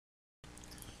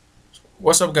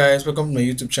What's up, guys? Welcome to my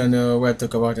YouTube channel where I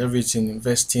talk about everything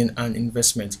investing and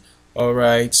investment. All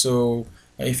right, so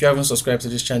if you haven't subscribed to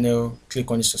this channel, click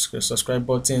on the subscribe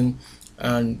button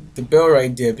and the bell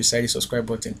right there beside the subscribe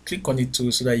button. Click on it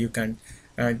too so that you can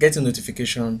get a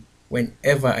notification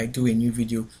whenever I do a new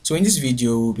video. So in this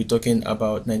video, we'll be talking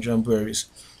about Nigerian breweries.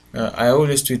 I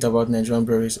always tweet about Nigerian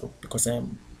breweries because I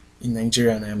am in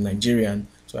Nigeria and I am Nigerian.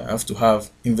 So I have to have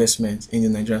investment in the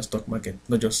Nigerian stock market,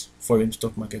 not just foreign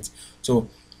stock markets. So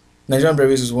Nigerian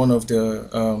breweries is one of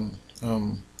the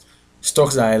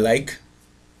stocks that I like.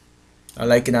 I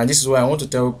like it, and this is why I want to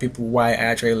tell people why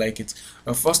I actually like it.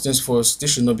 First things first,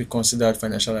 this should not be considered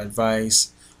financial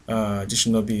advice. This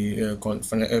should not be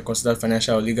considered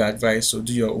financial or legal advice. So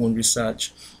do your own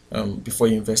research before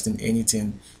you invest in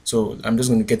anything. So I'm just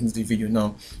going to get into the video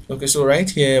now. Okay, so right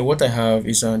here, what I have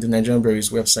is the Nigerian breweries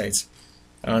website.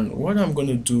 And what I'm going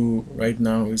to do right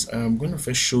now is I'm going to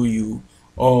first show you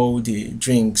all the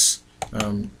drinks.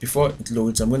 Before it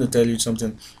loads, I'm going to tell you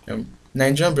something.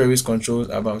 Nigerian breweries control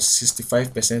about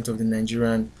 65% of the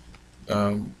Nigerian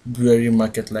brewery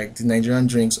market. Like the Nigerian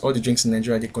drinks, all the drinks in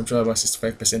Nigeria, they control about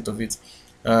 65% of it,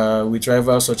 with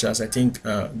rivals such as I think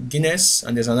Guinness,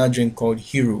 and there's another drink called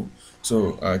Hero.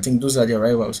 So I think those are their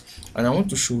rivals, and I want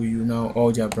to show you now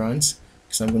all their brands.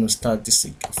 So I'm going to start this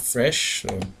fresh.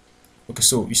 So okay,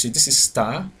 so you see this is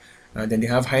Star, and then they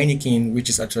have Heineken, which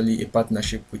is actually a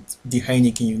partnership with the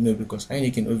Heineken, because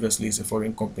Heineken obviously is a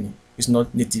foreign company. It's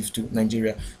not native to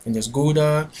Nigeria. And there's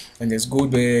Gouda, and there's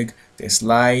Goldberg, there's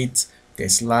Light,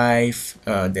 there's Life,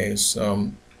 there's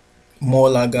More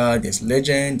Lager, there's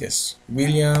Legend, there's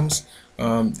Williams,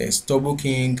 there's Turbo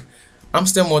King,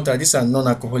 Amstel Malta. These are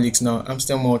non-alcoholics now.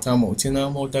 Amstel Malta, Maltina,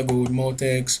 Malta Gold,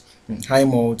 Maltex, High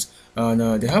Malt,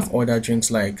 and they have other drinks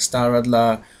like Star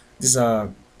Radler. These are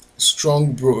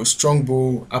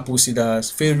Strongbow, Apple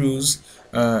Cedars, Ferus,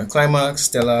 Climax,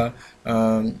 Stella.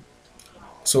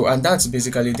 So, and that's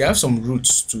basically, they have some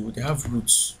roots too. They have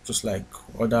roots just like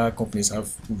other companies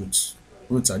have roots.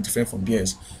 Roots are different from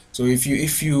beers. So if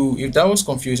that was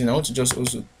confusing, I want to just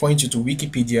also point you to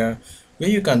Wikipedia, where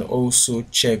you can also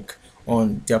check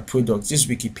on their products. This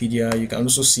Wikipedia, you can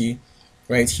also see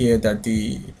right here that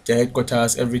the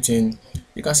headquarters, everything.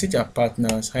 You can see their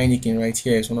partners. Heineken right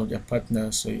here is one of their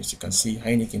partners, so as you can see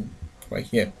Heineken right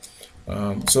here.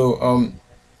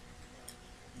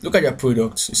 Look at their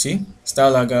products. You see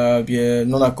Star Lager beer,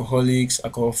 non-alcoholics,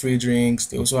 alcohol-free drinks.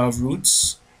 They also have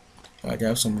roots. They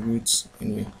have some roots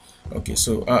anyway. Okay,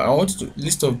 so I want to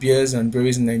list of beers and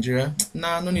breweries in Nigeria.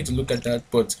 Nah, no need to look at that,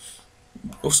 but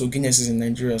also Guinness is in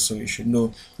Nigeria, so you should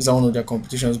know these are one of their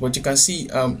competitions. But you can see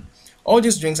all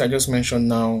these drinks I just mentioned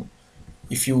now.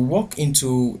 If you walk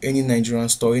into any Nigerian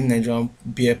store, any Nigerian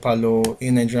beer parlor,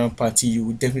 any Nigerian party, you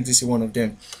will definitely see one of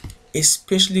them.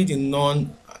 Especially the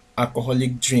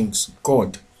non-alcoholic drinks.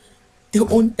 God, they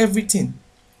own everything.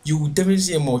 You will definitely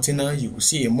see a Maltina, you will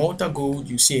see a Malta Gold,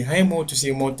 you see a High Malt, you see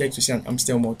a Maltex, you see an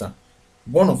Amstel Malta.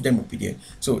 One of them will be there.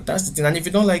 So that's the thing. And if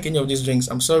you don't like any of these drinks,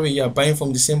 I'm sorry, you're buying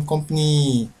from the same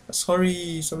company.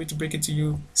 Sorry to break it to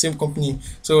you. Same company.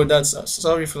 So that's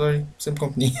sorry, same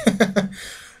company.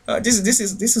 This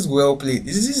is well played.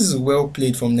 This is well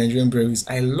played from Nigerian breweries.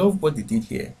 I love what they did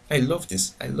here. I love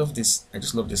this. I love this. I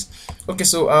just love this. Okay,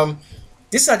 so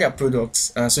these are their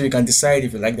products. So you can decide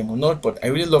if you like them or not. But I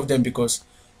really love them because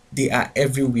they are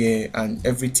everywhere and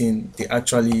everything. They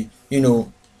actually, if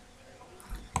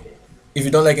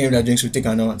you don't like any of their drinks, we'll take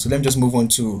another one. So let me just move on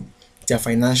to their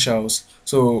financials.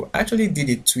 So I actually did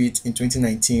a tweet in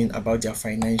 2019 about their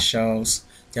financials,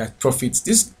 their profits.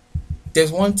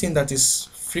 There's one thing that is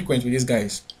frequent with these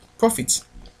guys: profit.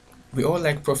 We all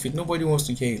like profit. Nobody wants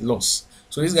to hear a loss.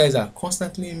 So these guys are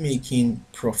constantly making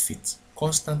profit.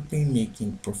 Constantly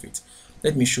making profit.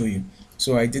 Let me show you.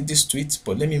 So I did this tweet,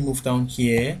 but let me move down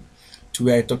here to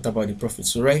where I talked about the profit.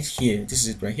 So right here, this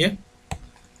is it right here.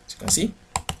 As you can see,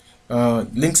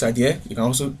 links are there. You can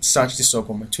also search this up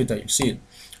on my Twitter. You see it.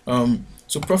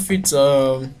 So profits.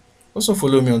 Also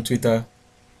follow me on Twitter.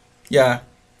 Yeah.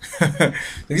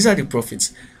 These are the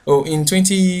profits. Oh, in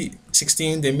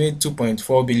 2016 they made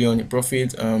 2.4 billion in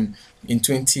profit. In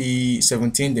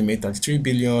 2017 they made 33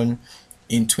 billion.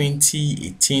 In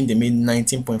 2018 they made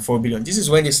 19.4 billion. This is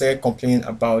when they started complaining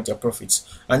about their profits,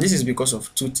 and this is because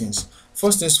of two things.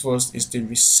 First things first is the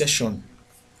recession.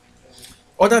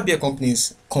 Other beer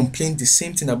companies complained the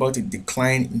same thing about the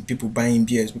decline in people buying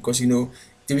beers because the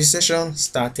recession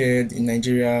started in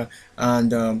Nigeria,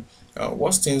 and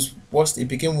worst, it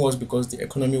became worse because the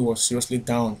economy was seriously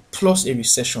down plus a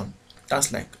recession.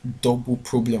 That's like double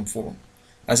problem for,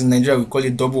 as in Nigeria we call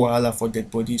it double wahala for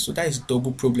dead body. So that is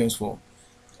double problems for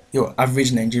your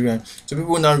average Nigerian. So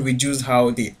people now reduce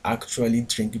how they actually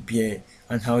drink beer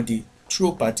and how they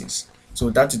throw parties. So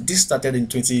that this started in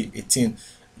 2018.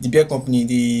 The beer company,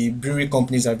 the brewery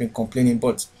companies have been complaining,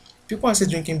 but people are still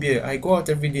drinking beer. I go out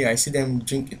every day, I see them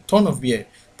drink a ton of beer,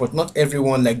 but not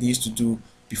everyone like they used to do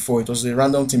before. It was a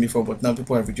random thing before, but now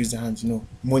people have reduced their hands,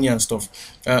 money and stuff.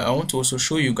 I want to also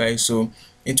show you guys. So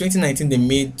in 2019, they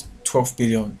made 12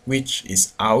 billion, which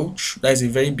is ouch. That is a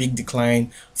very big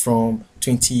decline from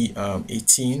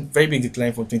 2018. Very big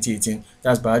decline from 2018.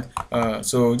 That's bad.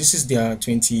 So this is their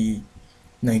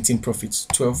 2019 profits,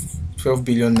 12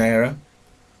 billion naira.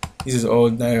 This is all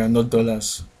naira, not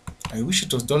dollars. I wish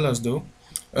it was dollars though.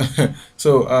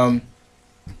 So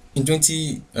in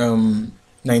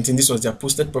 2019, this was their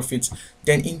posted profits.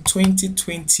 Then in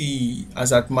 2020,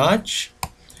 as at March,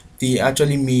 they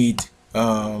actually made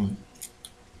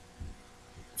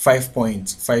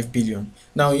 5.5 billion.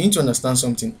 Now you need to understand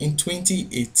something. In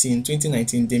 2018,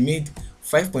 2019, they made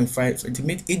 5.5, they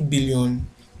made 8 billion.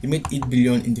 They made 8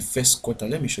 billion in the first quarter.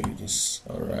 Let me show you this.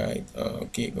 All right.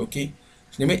 Okay.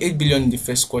 So they made 8 billion in the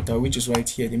first quarter, which is right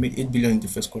here. They made 8 billion in the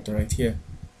first quarter right here.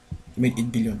 They made 8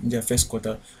 billion in their first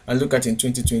quarter. And look at in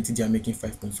 2020, they are making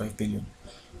 5.5 billion.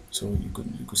 So you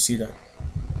could see that.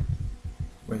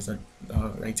 Where is that?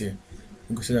 Right here.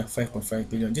 You could see that 5.5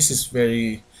 billion. This is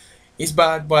very, it's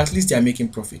bad, but at least they are making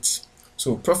profits.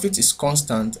 So profit is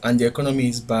constant and the economy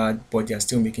is bad, but they are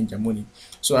still making their money.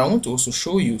 So I want to also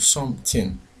show you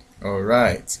something. All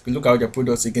right, look at their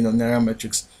products again on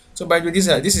Nairametrics. So by the way, this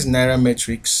is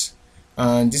Nairametrics,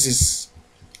 and this is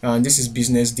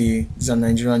Business Day. These are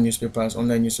Nigerian newspapers,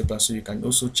 online newspapers. So you can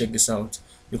also check this out.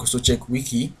 You can also check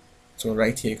Wiki. So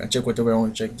right here, you can check whatever you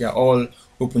want to check. They are all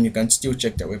open. You can still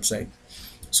check their website.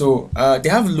 So they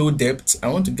have low debt. I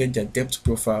want to get their debt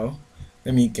profile.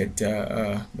 Let me get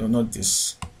their no, not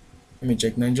this. Let me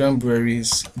check Nigerian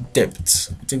Breweries debt.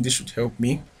 I think this should help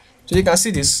me. So you can see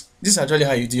this. This is actually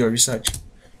how you do your research.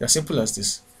 As simple as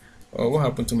this. Oh, what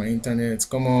happened to my internet?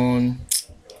 Come on.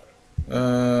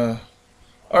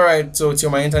 All right. So till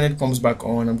my internet comes back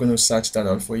on, I'm going to search that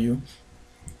out for you.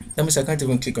 That means I can't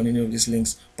even click on any of these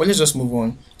links. But let's just move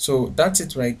on. So that's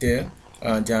it right there.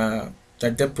 Their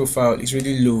debt profile is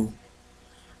really low,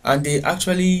 and they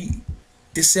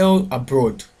sell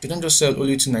abroad. They don't just sell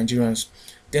only to Nigerians.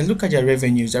 Then look at their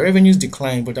revenues. Their revenues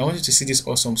decline, but I want you to see this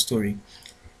awesome story.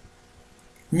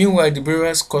 Meanwhile, the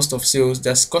brewer's cost of sales,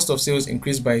 their cost of sales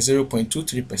increased by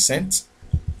 0.23%.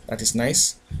 That is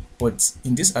nice. But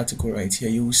in this article right here,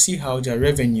 you will see how their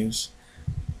revenues,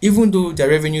 even though their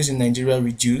revenues in Nigeria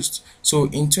reduced. So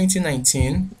in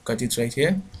 2019, look at it right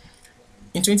here.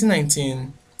 In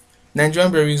 2019,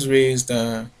 Nigerian breweries realized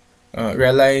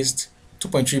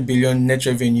 2.3 billion net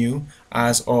revenue,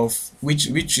 as of which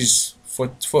is for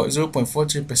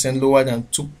 0.43% lower than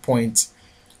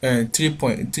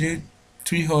 324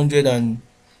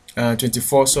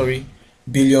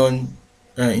 billion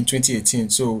in 2018.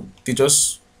 So they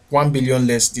just 1 billion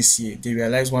less this year. They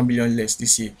realized 1 billion less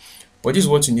this year. But this is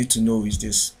what you need to know is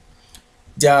this: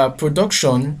 their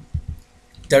production,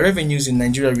 their revenues in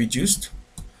Nigeria reduced,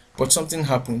 but something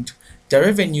happened. Their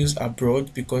revenues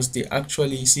abroad, because they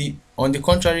actually see, on the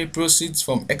contrary, proceeds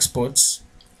from exports,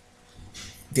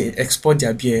 they export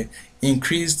their beer,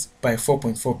 increased by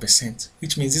 4.4%,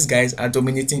 which means these guys are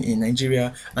dominating in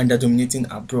Nigeria and they're dominating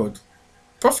abroad.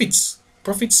 Profits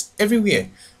everywhere.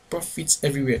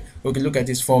 Okay, look at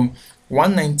this, from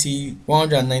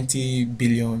 190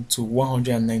 billion to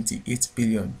 198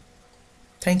 billion.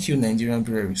 Thank you, Nigerian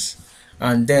breweries.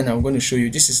 And then I'm going to show you,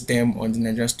 this is them on the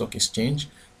Nigerian Stock Exchange.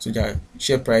 So their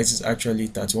share price is actually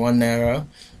 31 naira.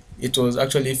 It was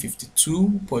actually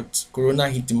 52, but Corona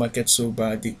hit the market so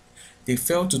bad they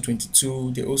fell to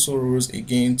 22. They also rose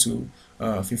again to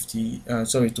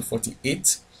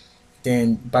 48,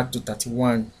 then back to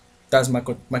 31. That's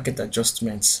market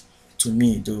adjustments to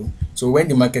me though. So when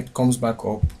the market comes back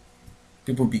up,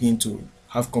 people begin to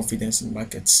have confidence in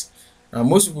markets.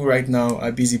 Most people right now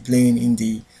are busy playing in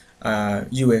the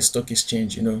US stock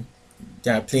exchange.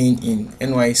 They are playing in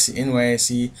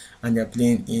NYSE, and they are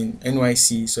playing in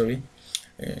NYC,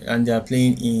 and they are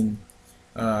playing in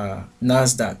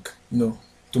Nasdaq,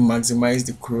 to maximize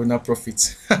the Corona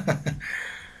profits.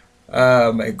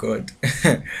 Oh my God,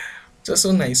 just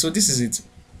so nice. So this is it.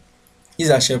 Is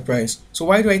our share price. So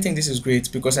why do I think this is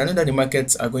great? Because I know that the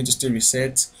markets are going to still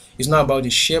reset. It's not about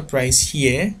the share price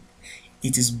here.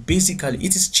 It is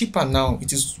cheaper now.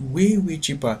 It is way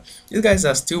cheaper. These guys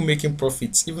are still making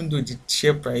profits even though the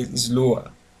share price is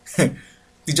lower.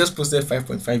 They just posted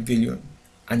 5.5 billion,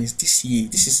 and it's this year.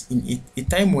 This is in a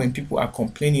time when people are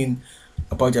complaining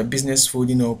about their business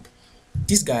folding up.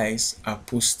 These guys are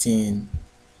posting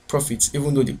profits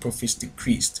even though the profits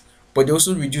decreased, but they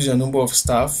also reduce the number of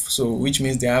staff, so which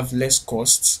means they have less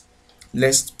costs,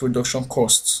 less production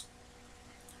costs.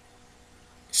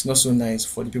 It's not so nice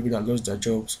for the people that lost their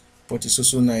jobs, but it's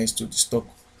also nice to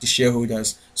the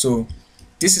shareholders. So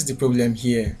this is the problem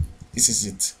here. This is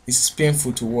it. It's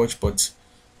painful to watch, but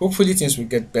hopefully things will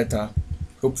get better.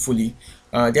 Hopefully,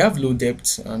 they have low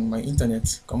debt, and my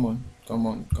internet. Come on, come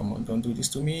on, come on! Don't do this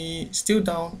to me. Still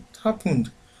down. It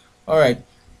happened. All right.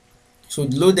 So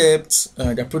the low debt,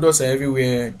 their products are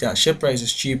everywhere, their share price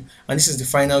is cheap, and this is the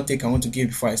final take I want to give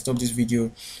before I stop this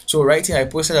video. So right here, I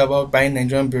posted about buying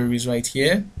Nigerian breweries right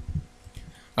here,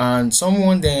 and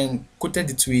someone then quoted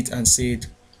the tweet and said,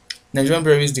 Nigerian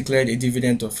breweries declared a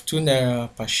dividend of 2 naira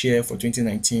per share for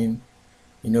 2019,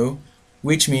 you know,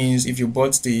 which means if you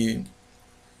bought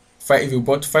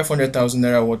 500,000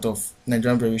 naira worth of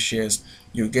Nigerian brewery shares,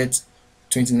 you get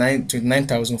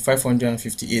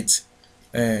 29,558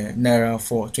 naira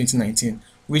for 2019,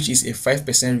 which is a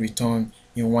 5% return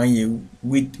in 1 year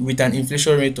with an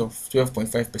inflation rate of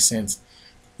 12.5%.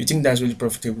 You think that's really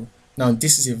profitable? Now,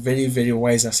 this is a very, very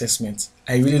wise assessment.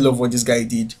 I really love what this guy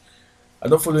did. I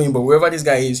don't follow him, but whoever this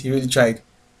guy is, he really tried.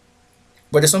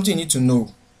 But there's something you need to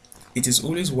know. It is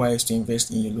always wise to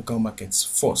invest in your local markets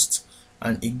first.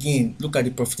 And again, look at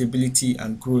the profitability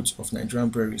and growth of Nigerian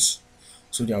breweries.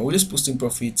 So they are always posting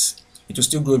profits. It will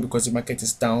still grow because the market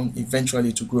is down. Eventually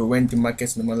it will grow when the market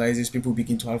normalizes. People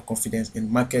begin to have confidence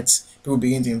in markets. People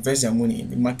begin to invest their money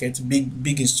in the market.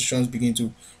 Big institutions begin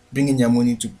to bring in their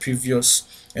money to previous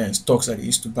stocks that they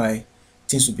used to buy.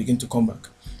 Things will begin to come back.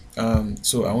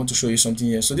 So I want to show you something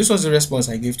here. So this was the response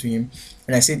I gave to him,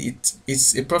 and I said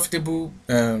it's a profitable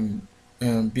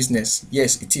business.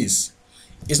 Yes, it is.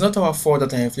 It's not our fault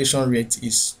that our inflation rate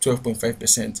is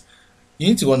 12.5%. You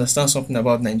need to understand something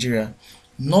about Nigeria.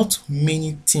 Not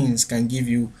many things can give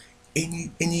you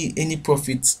any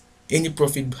profit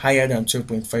higher than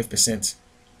 12.5%.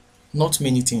 Not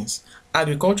many things.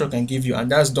 Agriculture can give you,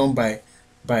 and that's done by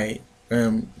buying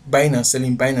and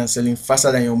selling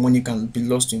faster than your money can be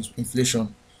lost in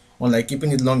inflation, unlike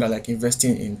keeping it longer, like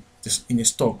investing in a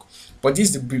stock. But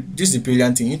this is the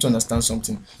brilliant thing. You need to understand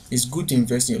something. It's good to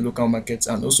invest in your local markets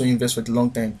and also invest for the long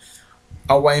time.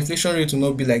 Our inflation rate will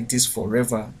not be like this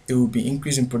forever. There will be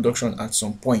increase in production at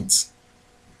some point.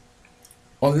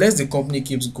 Unless the company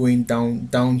keeps going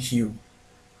downhill,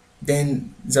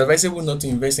 then it's advisable not to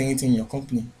invest anything in your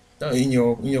company, in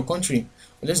your country,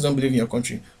 unless you don't believe in your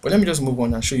country. But let me just move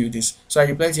on and show you this. So I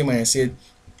replied to him and I said,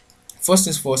 first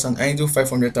things first, an idle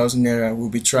 500,000 naira will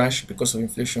be trash because of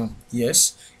inflation.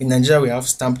 Yes, in Nigeria we have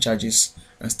stamp charges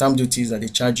and stamp duties that they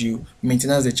charge you,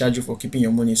 maintenance they charge you for keeping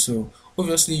your money. So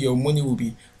obviously your money will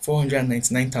be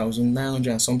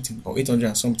 499,900 and something or 800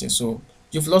 and something. So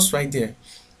you've lost right there.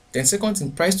 Then second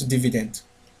thing, price to dividend.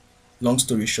 Long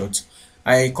story short,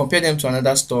 I compare them to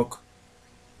another stock,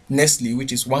 Nestle,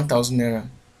 which is 1,000 naira.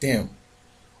 Damn,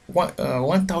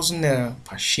 1,000 naira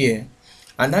per share,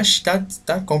 and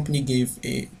that company gave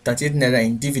a 38 naira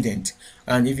in dividend.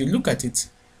 And if you look at it,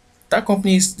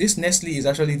 this Nestle is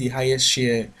actually the highest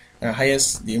share,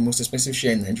 the most expensive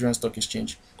share in Nigerian Stock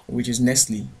Exchange, which is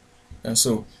Nestle. And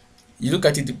so you look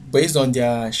at it based on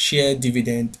their share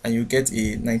dividend, and you get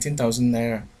a 19,000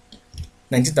 naira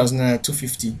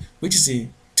 250, which is a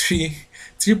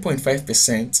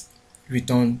 3.5%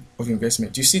 return of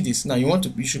investment. You see this now.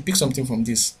 You should pick something from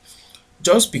this.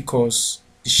 Just because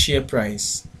the share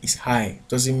price is high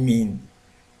doesn't mean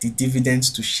the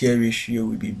dividends to share ratio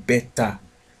will be better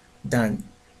than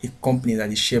a company that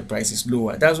the share price is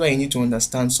lower. That's why you need to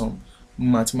understand some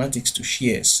mathematics to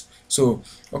shares. So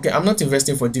okay, I'm not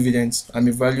investing for dividends. I'm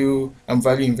value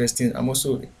investing. I'm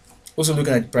also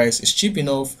looking at the price. It's cheap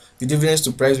enough. The dividends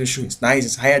to price ratio is nice.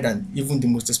 It's higher than even the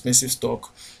most expensive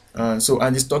stock. And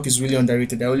the stock is really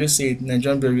underrated. I always say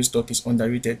Nigerian brewery stock is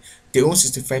underrated. They own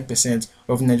 65%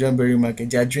 of the Nigerian brewery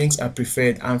market. Their drinks are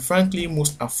preferred and frankly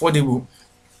most affordable.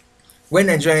 When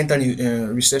Nigeria entered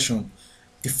recession,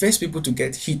 the first people to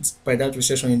get hit by that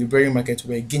recession in the brewery market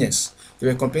were Guinness. They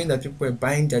were complaining that people were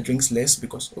buying their drinks less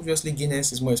because obviously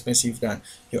Guinness is more expensive than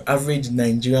your average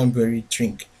Nigerian brewery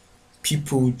drink.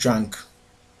 People drank.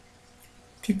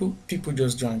 People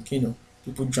just drank,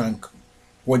 people drank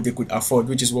what they could afford,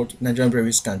 which is what Nigerian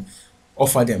breweries can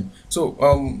offer them. So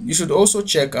you should also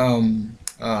check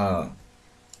their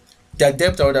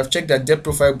debt. I would have checked their debt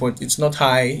profile, but it's not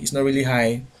high. It's not really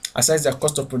high. Aside their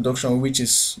cost of production, which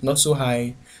is not so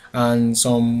high, and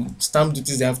some stamp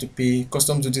duties they have to pay,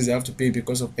 custom duties they have to pay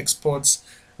because of exports.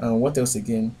 What else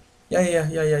again?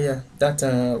 Yeah.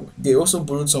 That they also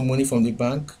borrowed some money from the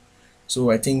bank. So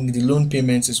I think the loan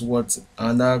payments is what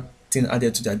another thing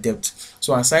added to their debt.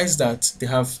 So aside that, they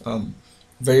have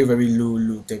very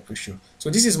low debt ratio. So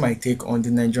this is my take on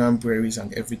the Nigerian breweries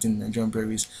and everything Nigerian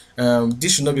breweries.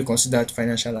 This should not be considered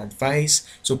financial advice.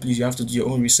 So please, you have to do your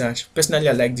own research. Personally,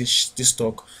 I like this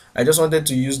stock. I just wanted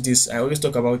to use this. I always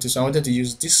talk about this. So I wanted to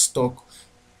use this stock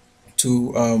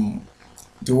to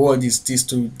the word is this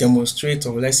to demonstrate,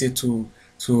 or let's say to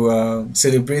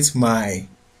celebrate my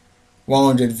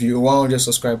 100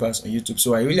 subscribers on YouTube.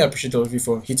 So I really appreciate all of you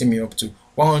for hitting me up to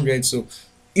 100. So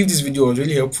if this video was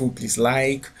really helpful, please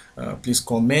like, please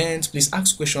comment, please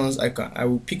ask questions. I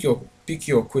will pick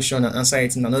your question and answer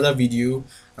it in another video.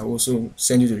 I will also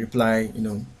send you the reply,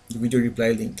 the video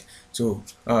reply link. So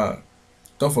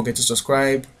don't forget to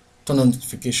subscribe, turn on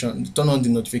the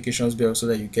notifications bell so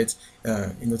that you get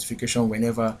a notification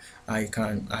whenever I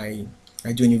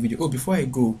do a new video. Oh, before I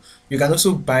go, you can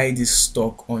also buy this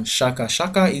stock on Chaka.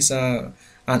 Chaka is an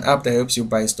app that helps you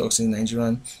buy stocks in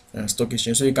Nigerian stock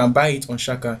exchange. So you can buy it on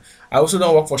Chaka. I also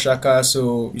don't work for Chaka,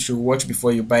 so you should watch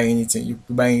before you buy anything. You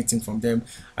buy anything from them.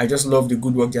 I just love the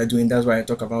good work they are doing. That's why I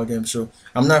talk about them. So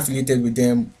I'm not affiliated with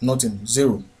them. Nothing.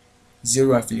 Zero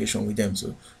affiliation with them.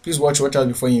 So please watch out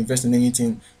before you invest in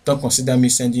anything. Don't consider me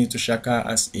sending you to Chaka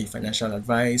as a financial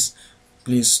advice.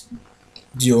 Please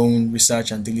do your own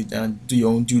research and do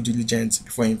your own due diligence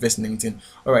before you invest in anything.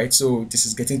 All right, so this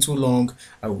is getting too long.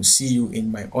 I will see you in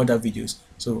my other videos.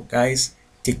 So guys,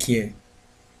 take care.